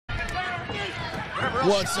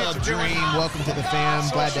What's up, Dream? Welcome to the fam.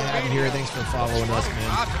 Glad to have you here. Thanks for following us,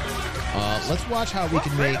 man. Let's watch how we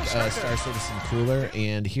can make Star Citizen cooler.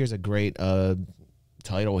 And here's a great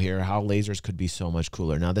title here, how lasers could be so much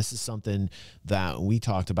cooler. Now, this is something that we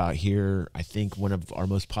talked about here, I think one of our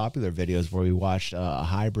most popular videos, where we watched a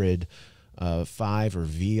hybrid 5 or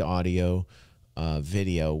V audio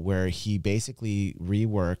video where he basically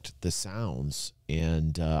reworked the sounds.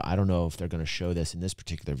 And I don't know if they're going to show this in this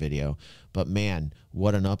particular video, but man,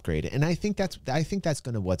 what an upgrade. And I think that's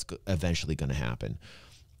what's eventually going to happen.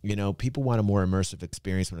 You know, people want a more immersive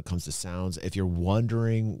experience when it comes to sounds. If you're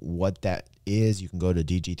wondering what that is, you can go to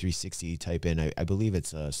DG360, type in, I believe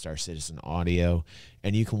it's Star Citizen Audio,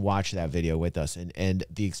 and you can watch that video with us. And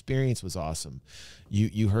the experience was awesome.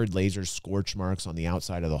 You heard laser scorch marks on the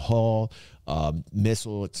outside of the hull.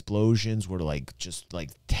 Missile explosions were just like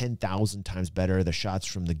 10,000 times better. The shots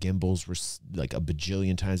from the gimbals were like a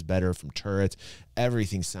bajillion times better from turrets.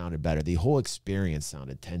 Everything sounded better. The whole experience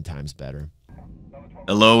sounded 10 times better.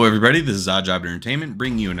 Hello everybody, this is Oddjob Entertainment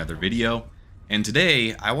bringing you another video, and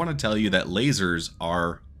today I want to tell you that lasers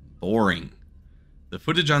are boring. The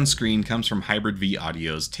footage on screen comes from Hybrid V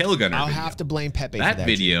Audio's Tailgunner video. I'll have to blame Pepe for that. That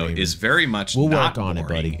video is very much not work on boring, it,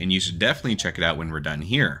 buddy. And you should definitely check it out when we're done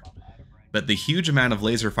here. But the huge amount of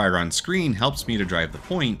laser fire on screen helps me to drive the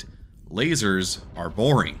point. Lasers are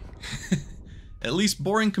boring. At least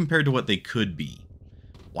boring compared to what they could be.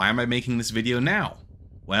 Why am I making this video now?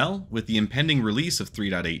 Well, with the impending release of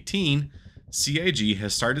 3.18, CIG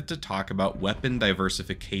has started to talk about weapon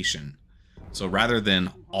diversification. So rather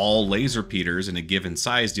than all laser repeaters in a given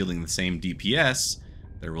size dealing the same DPS,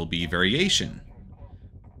 there will be variation.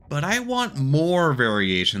 But I want more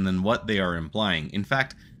variation than what they are implying. In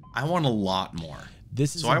fact, I want a lot more.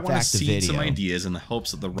 This is so I want to seed some ideas in the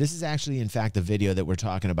hopes that this is actually, in fact, the video that we're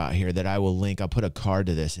talking about here that I will link. I'll put a card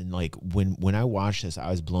to this. And like when I watched this, I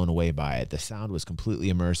was blown away by it. The sound was completely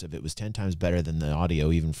immersive. It was 10 times better than the audio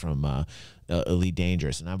even from Elite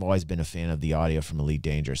Dangerous. And I've always been a fan of the audio from Elite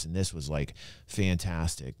Dangerous. And this was like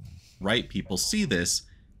fantastic. Right people see this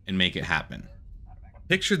and make it happen.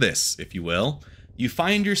 Picture this, if you will. You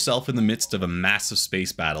find yourself in the midst of a massive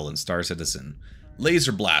space battle in Star Citizen.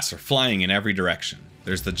 Laser blasts are flying in every direction.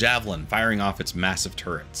 There's the Javelin firing off its massive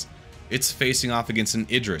turrets. It's facing off against an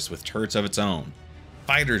Idris with turrets of its own.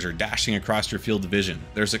 Fighters are dashing across your field of vision.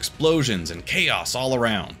 There's explosions and chaos all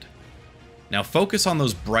around. Now focus on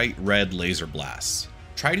those bright red laser blasts.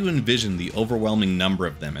 Try to envision the overwhelming number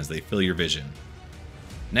of them as they fill your vision.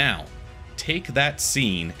 Now, take that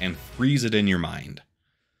scene and freeze it in your mind.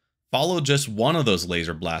 Follow just one of those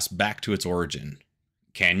laser blasts back to its origin.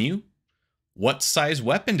 Can you? What size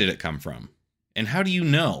weapon did it come from? And how do you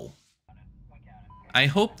know? I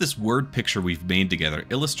hope this word picture we've made together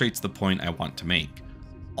illustrates the point I want to make.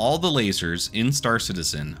 All the lasers in Star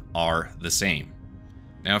Citizen are the same.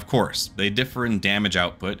 Now, of course, they differ in damage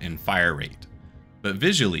output and fire rate, but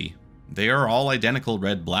visually, they are all identical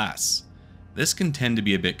red blasts. This can tend to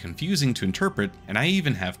be a bit confusing to interpret, and I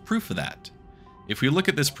even have proof of that. If we look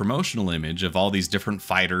at this promotional image of all these different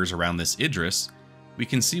fighters around this Idris, we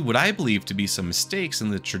can see what I believe to be some mistakes in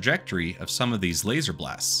the trajectory of some of these laser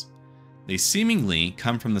blasts. They seemingly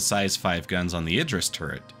come from the size 5 guns on the Idris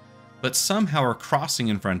turret, but somehow are crossing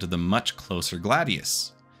in front of the much closer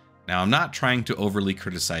Gladius. Now, I'm not trying to overly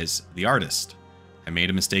criticize the artist. I made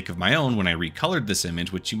a mistake of my own when I recolored this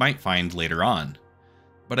image, which you might find later on.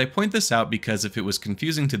 But I point this out because if it was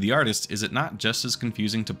confusing to the artist, is it not just as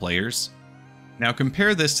confusing to players? Now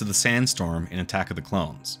compare this to the Sandstorm in Attack of the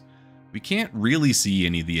Clones. We can't really see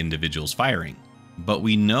any of the individuals firing, but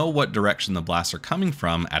we know what direction the blasts are coming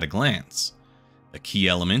from at a glance. A key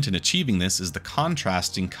element in achieving this is the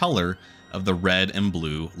contrasting color of the red and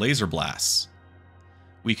blue laser blasts.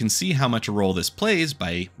 We can see how much a role this plays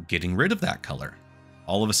by getting rid of that color.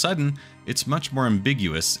 All of a sudden, it's much more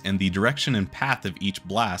ambiguous, and the direction and path of each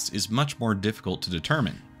blast is much more difficult to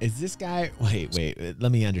determine. Is this guy? Wait.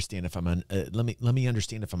 Let me understand if I'm let me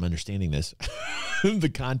understand if I'm understanding this. The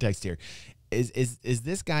context here is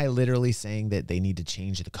this guy literally saying that they need to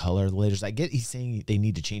change the color of the lasers? I get he's saying they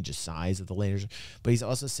need to change the size of the lasers, but he's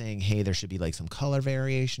also saying, hey, there should be like some color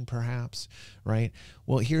variation, perhaps, right?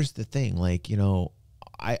 Well, here's the thing, like, you know,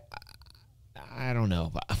 I don't know,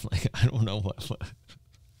 but I'm like, I don't know what.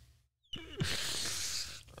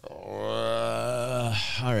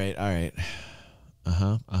 All right.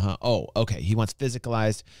 Oh, okay. He wants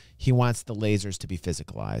physicalized. He wants the lasers to be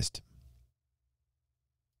physicalized.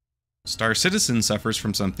 Star Citizen suffers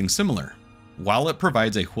from something similar. While it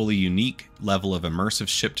provides a wholly unique level of immersive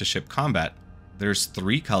ship-to-ship combat, there's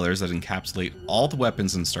 3 colors that encapsulate all the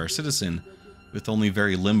weapons in Star Citizen, with only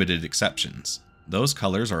very limited exceptions. Those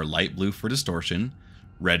colors are light blue for distortion,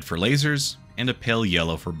 red for lasers, and a pale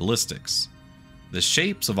yellow for ballistics. The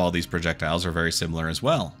shapes of all these projectiles are very similar as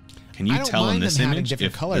well. Can you tell in this image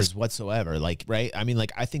different colors whatsoever? Like, right? I mean,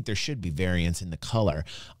 like, I think there should be variance in the color.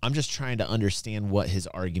 I'm just trying to understand what his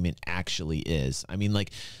argument actually is. I mean,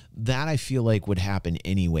 like, that I feel like would happen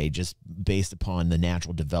anyway, just based upon the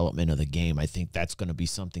natural development of the game. I think that's going to be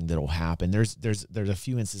something that'll happen. There's a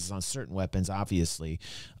few instances on certain weapons, obviously,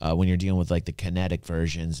 when you're dealing with like the kinetic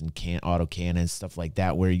versions and auto cannons, stuff like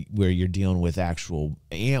that, where you're dealing with actual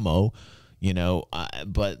ammo. You know,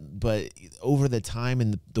 but over the time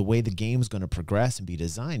and the way the game's going to progress and be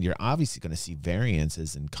designed, you're obviously going to see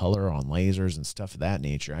variances in color on lasers and stuff of that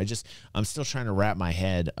nature. I'm still trying to wrap my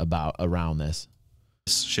head around this.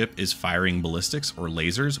 This ship is firing ballistics or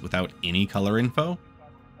lasers without any color info.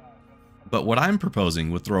 But what I'm proposing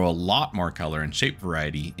would throw a lot more color and shape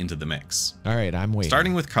variety into the mix. All right, I'm waiting.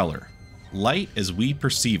 Starting with color. Light, as we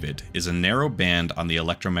perceive it, is a narrow band on the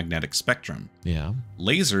electromagnetic spectrum. Yeah.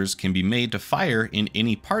 Lasers can be made to fire in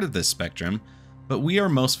any part of this spectrum, but we are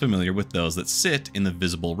most familiar with those that sit in the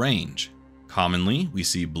visible range. Commonly, we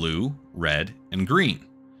see blue, red, and green.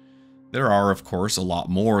 There are, of course, a lot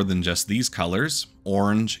more than just these colors: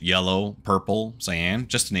 orange, yellow, purple, cyan,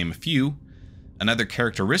 just to name a few. Another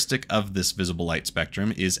characteristic of this visible light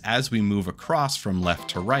spectrum is as we move across from left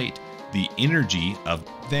to right, the energy of...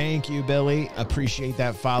 Thank you, Billy. Appreciate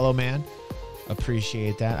that follow, man.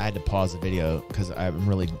 Appreciate that. I had to pause the video because I'm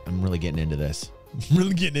really getting into this. I'm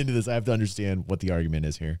really getting into this. I have to understand what the argument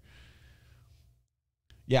is here.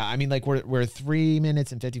 Yeah, I mean, like, we're 3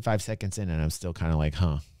 minutes and 55 seconds in, and I'm still kind of like,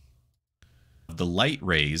 huh. The light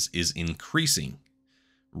rays is increasing.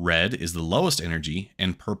 Red is the lowest energy,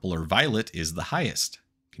 and purple or violet is the highest.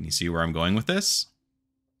 Can you see where I'm going with this?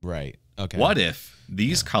 Right. Okay. What if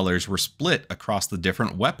these colors were split across the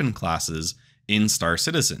different weapon classes in Star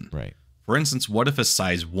Citizen? Right. For instance, what if a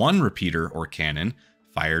size 1 repeater or cannon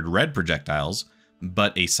fired red projectiles,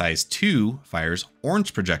 but a size 2 fires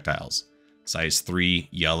orange projectiles? Size 3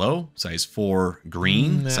 yellow, size 4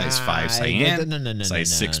 green, size 5 cyan,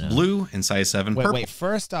 size 6 blue, and size 7 purple. Wait,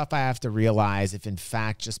 first off, I have to realize if in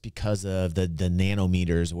fact just because of the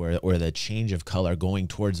nanometers or the change of color going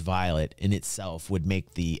towards violet in itself would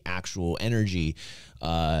make the actual energy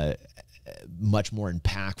much more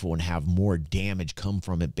impactful and have more damage come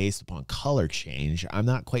from it based upon color change. I'm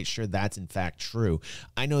not quite sure that's in fact true.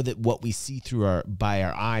 I know that what we see by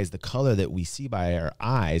our eyes, the color that we see by our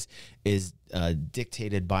eyes is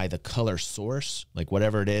dictated by the color source, like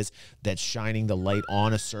whatever it is that's shining the light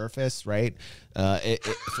on a surface, right?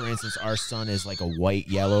 For instance, our sun is like a white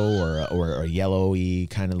yellow or a yellowy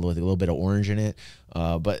kind of with a little bit of orange in it.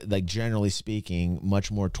 But like generally speaking,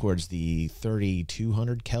 much more towards the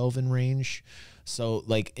 3200 Kelvin range. So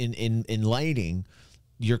like in lighting,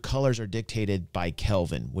 your colors are dictated by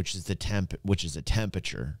Kelvin, which is a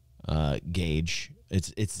temperature gauge.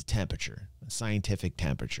 It's a temperature, scientific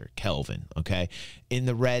temperature, Kelvin. Okay, in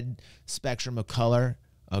the red spectrum of color,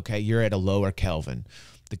 okay, you're at a lower Kelvin.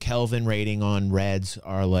 The Kelvin rating on reds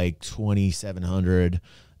are like 2700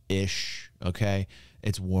 ish. Okay,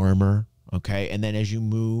 it's warmer. Okay, and then as you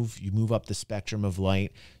move up the spectrum of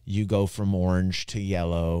light, you go from orange to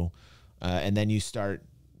yellow, and then you start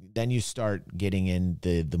getting in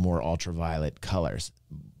the more ultraviolet colors.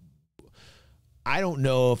 I don't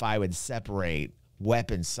know if I would separate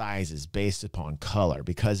weapon sizes based upon color,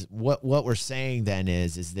 because what we're saying then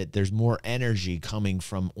is that there's more energy coming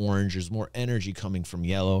from orange, there's more energy coming from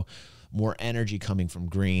yellow, more energy coming from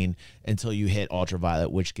green until you hit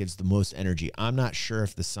ultraviolet, which gives the most energy. I'm not sure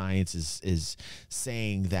if the science is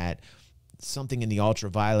saying that something in the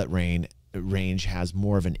ultraviolet range has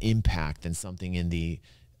more of an impact than something in the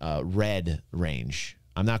red range.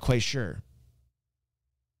 I'm not quite sure.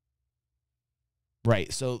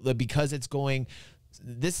 Right. So because it's going,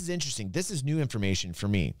 this is interesting. This is new information for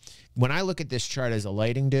me. When I look at this chart as a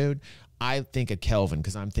lighting dude, I think of Kelvin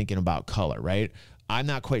because I'm thinking about color, right? I'm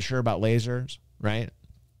not quite sure about lasers, right?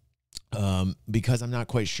 Because I'm not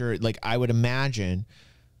quite sure. Like, I would imagine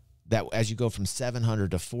that as you go from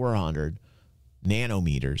 700 to 400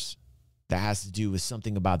 nanometers, that has to do with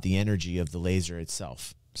something about the energy of the laser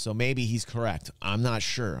itself. So maybe he's correct. I'm not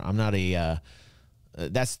sure. I'm not a...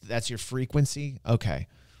 that's your frequency? Okay.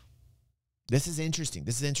 This is interesting.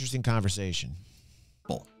 This is an interesting conversation.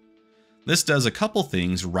 This does a couple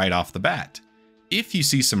things right off the bat. If you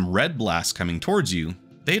see some red blasts coming towards you,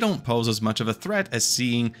 they don't pose as much of a threat as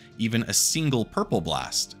seeing even a single purple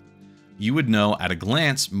blast. You would know at a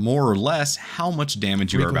glance more or less how much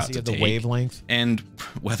damage you are about to take the wavelength, and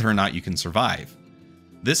whether or not you can survive.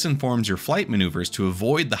 This informs your flight maneuvers to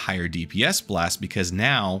avoid the higher DPS blast because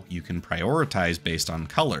now you can prioritize based on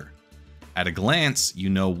color. At a glance, you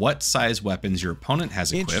know what size weapons your opponent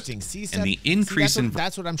has equipped, and the increase in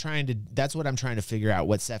that's what I'm trying to figure out.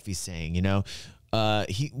 What Sephi's saying, you know,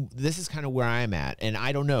 this is kind of where I'm at, and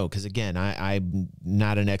I don't know because again, I'm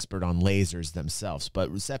not an expert on lasers themselves.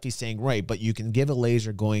 But Sephi's saying right, but you can give a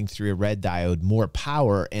laser going through a red diode more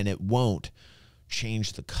power, and it won't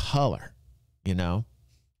change the color, you know.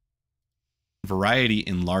 Variety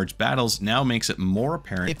in large battles now makes it more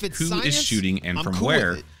apparent who is shooting and from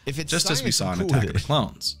where, just as we saw in Attack of the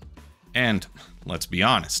Clones. And let's be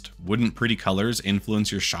honest, wouldn't pretty colors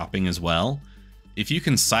influence your shopping as well? If you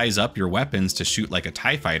can size up your weapons to shoot like a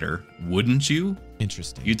TIE fighter, wouldn't you?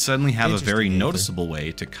 Interesting. You'd suddenly have a very noticeable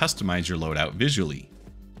way to customize your loadout visually.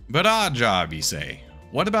 But odd job, you say.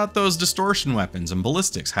 What about those distortion weapons and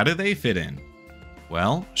ballistics? How do they fit in?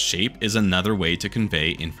 Well, shape is another way to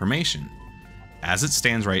convey information. As it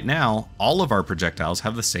stands right now, all of our projectiles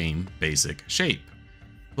have the same basic shape.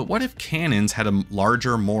 But what if cannons had a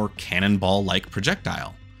larger, more cannonball-like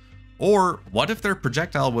projectile? Or what if their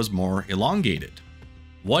projectile was more elongated?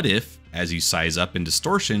 What if, as you size up in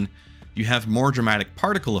distortion, you have more dramatic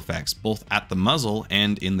particle effects both at the muzzle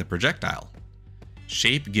and in the projectile?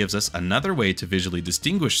 Shape gives us another way to visually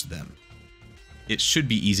distinguish them. It should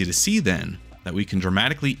be easy to see then that we can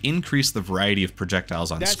dramatically increase the variety of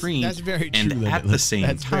projectiles on screen and at the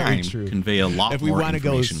same time convey a lot more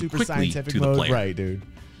information quickly to the player. Right, dude.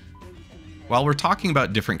 While we're talking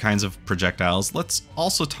about different kinds of projectiles, let's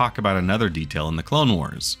also talk about another detail in the Clone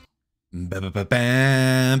Wars. We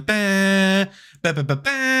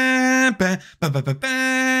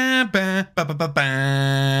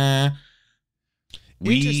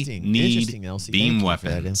need beam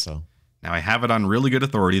weapons. Now I have it on really good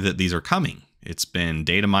authority that these are coming. It's been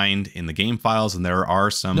data mined in the game files, and there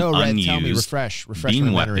are some unused tell me, refresh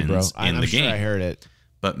beam my memory, weapons bro. in the game. Sure I heard it.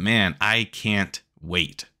 But man, I can't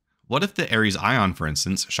wait. What if the Ares Ion, for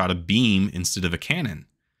instance, shot a beam instead of a cannon?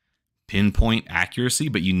 Pinpoint accuracy,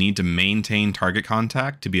 but you need to maintain target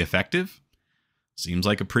contact to be effective? Seems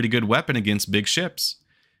like a pretty good weapon against big ships.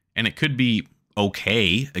 And it could be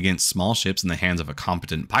okay against small ships in the hands of a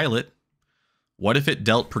competent pilot. What if it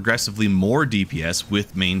dealt progressively more DPS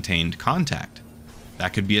with maintained contact?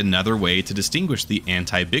 That could be another way to distinguish the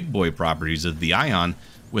anti-big boy properties of the Ion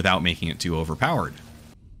without making it too overpowered.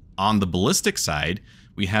 On the ballistic side,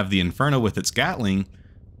 we have the Inferno with its Gatling,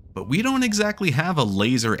 but we don't exactly have a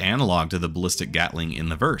laser analog to the ballistic Gatling in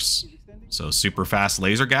the verse. So super fast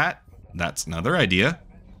laser Gat? That's another idea.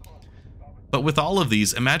 But with all of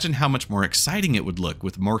these, imagine how much more exciting it would look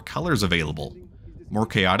with more colors available. More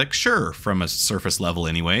chaotic, sure, from a surface level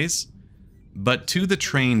anyways. But to the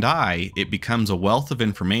trained eye, it becomes a wealth of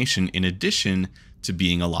information in addition to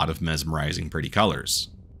being a lot of mesmerizing pretty colors.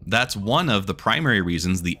 That's one of the primary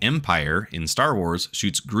reasons the Empire in Star Wars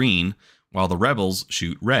shoots green while the Rebels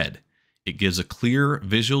shoot red. It gives a clear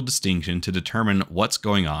visual distinction to determine what's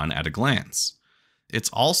going on at a glance. It's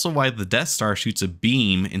also why the Death Star shoots a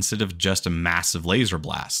beam instead of just a massive laser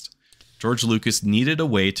blast. George Lucas needed a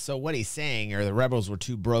way to... So what he's saying, or the Rebels were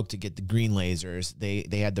too broke to get the green lasers. They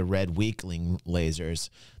had the red weakling lasers.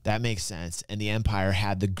 That makes sense. And the Empire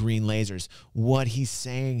had the green lasers. What he's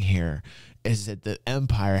saying here is that the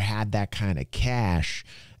Empire had that kind of cash,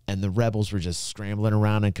 and the Rebels were just scrambling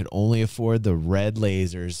around and could only afford the red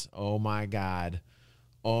lasers. Oh my God.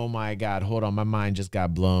 Oh my God. Hold on. My mind just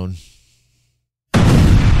got blown.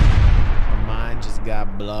 My mind just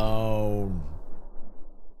got blown.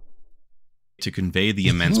 To convey the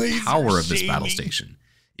immense power of this battle station.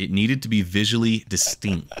 It needed to be visually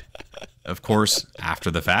distinct. Of course,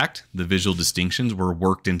 after the fact, the visual distinctions were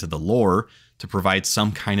worked into the lore to provide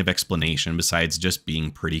some kind of explanation besides just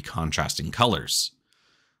being pretty contrasting colors.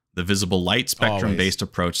 The visible light spectrum-based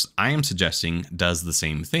approach I am suggesting does the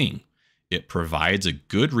same thing. It provides a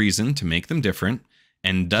good reason to make them different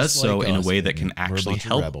and does so in a way that can actually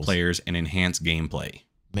help players and enhance gameplay.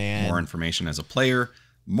 More information as a player,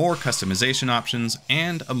 more customization options,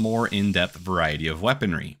 and a more in-depth variety of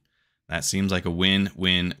weaponry. That seems like a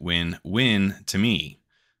win-win-win-win to me.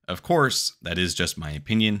 Of course, that is just my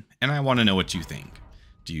opinion, and I want to know what you think.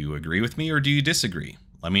 Do you agree with me or do you disagree?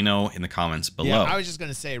 Let me know in the comments below. Yeah, I was just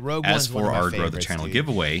going to say, Rogue One's As for our Grow the Channel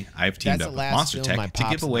giveaway, I've teamed up with Monster Tech to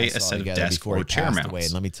give away a set of desk or chair mounts.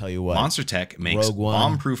 And let me tell you what, Monster Tech makes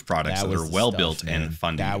bomb-proof products that are well-built and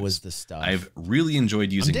fun to use. That was the stuff. I've really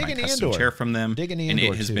enjoyed using my custom chair from them, and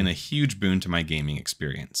it has been a huge boon to my gaming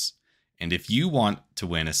experience. And if you want to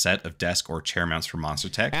win a set of desk or chair mounts from Monster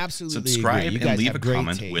Tech, subscribe and leave a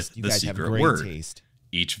comment with the secret word.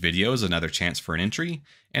 Each video is another chance for an entry,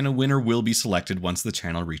 and a winner will be selected once the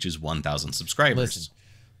channel reaches 1,000 subscribers.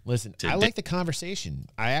 Listen, I like the conversation.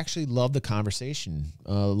 I actually love the conversation.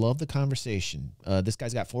 This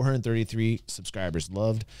guy's got 433 subscribers.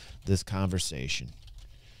 Loved this conversation.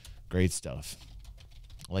 Great stuff.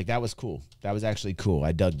 Like, that was cool. That was actually cool.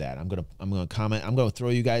 I dug that. I'm gonna comment. I'm gonna throw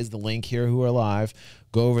you guys the link here who are live.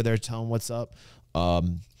 Go over there, tell them what's up.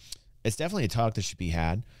 It's definitely a talk that should be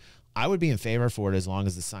had. I would be in favor for it as long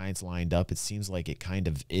as the science lined up. It seems like it kind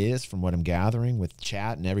of is from what I'm gathering with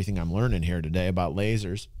chat and everything I'm learning here today about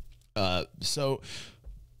lasers. So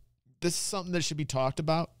this is something that should be talked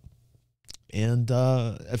about. And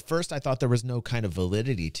at first I thought there was no kind of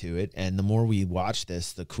validity to it. And the more we watch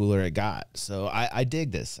this, the cooler it got. So I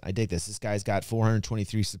dig this. This guy's got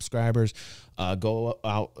 423 subscribers. Go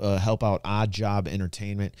out, help out Odd Job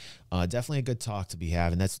Entertainment. Definitely a good talk to be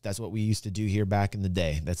having. That's what we used to do here back in the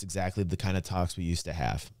day. That's exactly the kind of talks we used to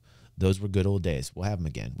have. Those were good old days. We'll have them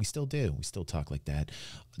again. We still do. We still talk like that.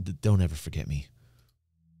 Don't ever forget me.